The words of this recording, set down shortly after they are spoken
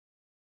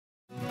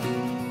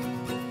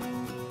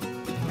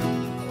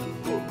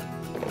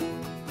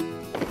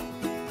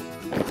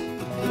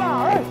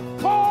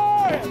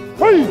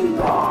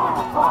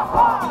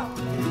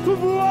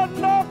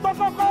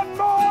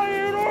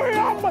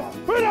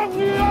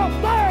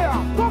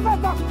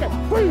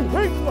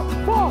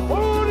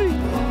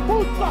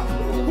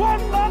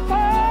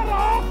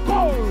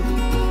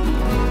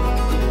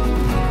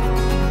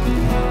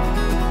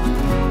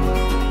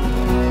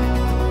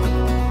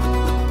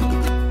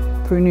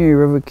Pūniu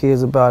River Care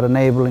is about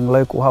enabling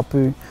local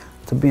hapu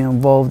to be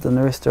involved in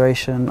the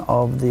restoration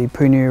of the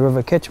Pūniu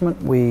River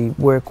catchment. We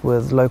work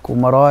with local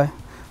marae,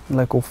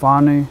 local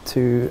whānau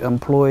to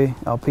employ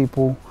our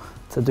people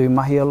to do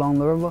mahi along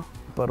the river,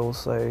 but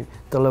also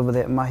deliver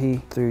that mahi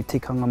through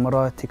tikanga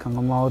marae, tikanga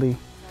Māori,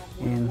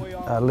 and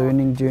a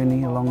learning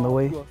journey along the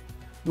way.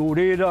 Nō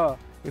reira,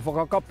 e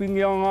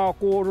whakakapingia ngā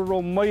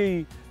kōrero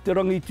mai te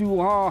rangitu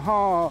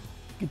hā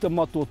ki te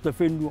matua te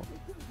whenua.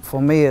 For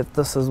me,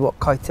 this is what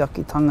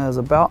kaitiakitanga is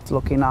about. It's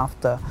looking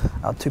after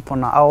our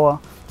tupuna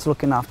awa, it's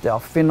looking after our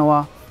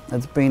whenua,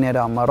 it's been at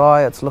our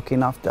marae, it's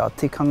looking after our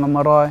tikanga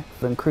marae.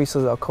 It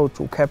increases our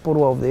cultural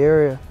capital of the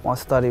area. I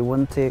studied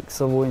Windtech,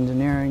 civil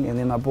engineering, and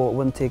then I brought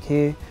Windtech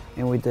here,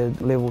 and we did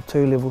level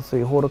 2, level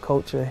 3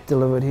 horticulture,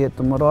 delivered here at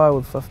the marae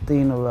with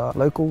 15 of our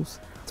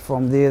locals.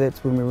 From there,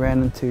 that's when we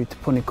ran into Te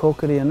Puni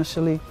Kōkiri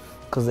initially,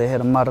 because they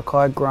had a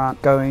Marakai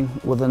grant going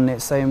within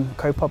that same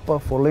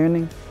kaupapa for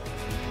learning.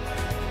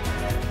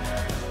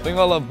 The thing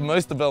I love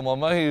most about my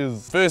mahi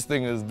is, first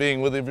thing is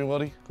being with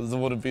everybody, because it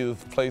wouldn't be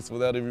this place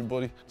without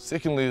everybody.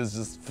 Secondly is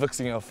just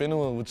fixing our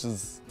whenua, which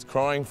is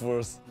crying for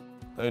us.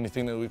 The only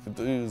thing that we could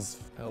do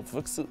is help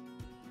fix it.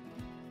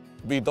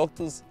 Be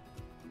doctors,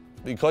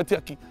 be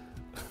kaitiaki.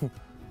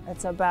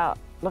 It's about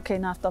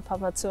looking after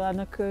papa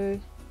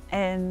tuanuku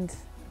and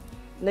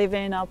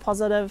leaving a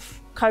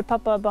positive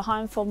kaupapa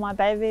behind for my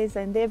babies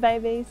and their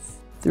babies.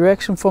 The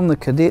reaction from the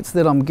cadets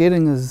that I'm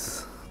getting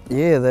is,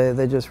 yeah,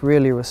 they're just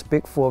really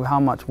respectful of how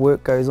much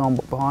work goes on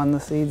behind the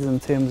scenes in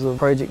terms of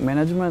project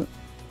management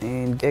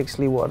and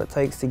actually what it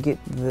takes to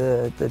get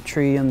the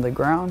tree in the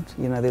ground.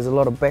 You know, there's a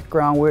lot of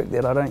background work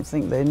that I don't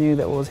think they knew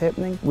that was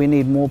happening. We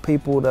need more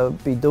people to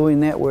be doing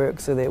that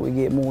work so that we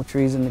get more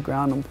trees in the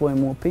ground, employ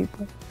more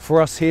people.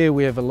 For us here,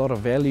 we have a lot of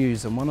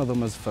values, and one of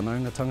them is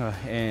whanaungatanga,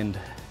 and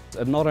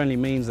it not only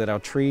means that our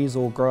trees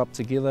all grow up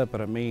together,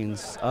 but it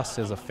means us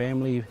as a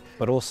family,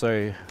 but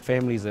also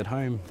families at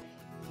home.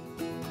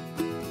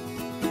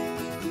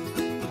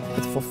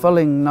 It's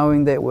fulfilling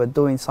knowing that we're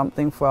doing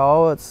something for our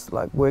awa. It's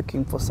like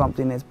working for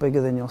something that's bigger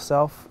than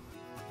yourself.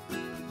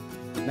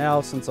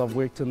 Now, since I've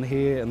worked in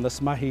here, in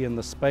this mahi, in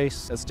this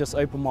space, it's just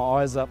opened my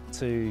eyes up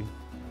to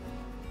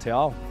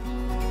taiao.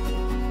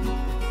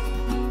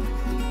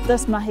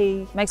 This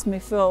mahi makes me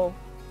feel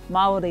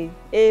Māori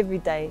every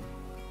day.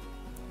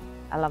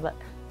 I love it.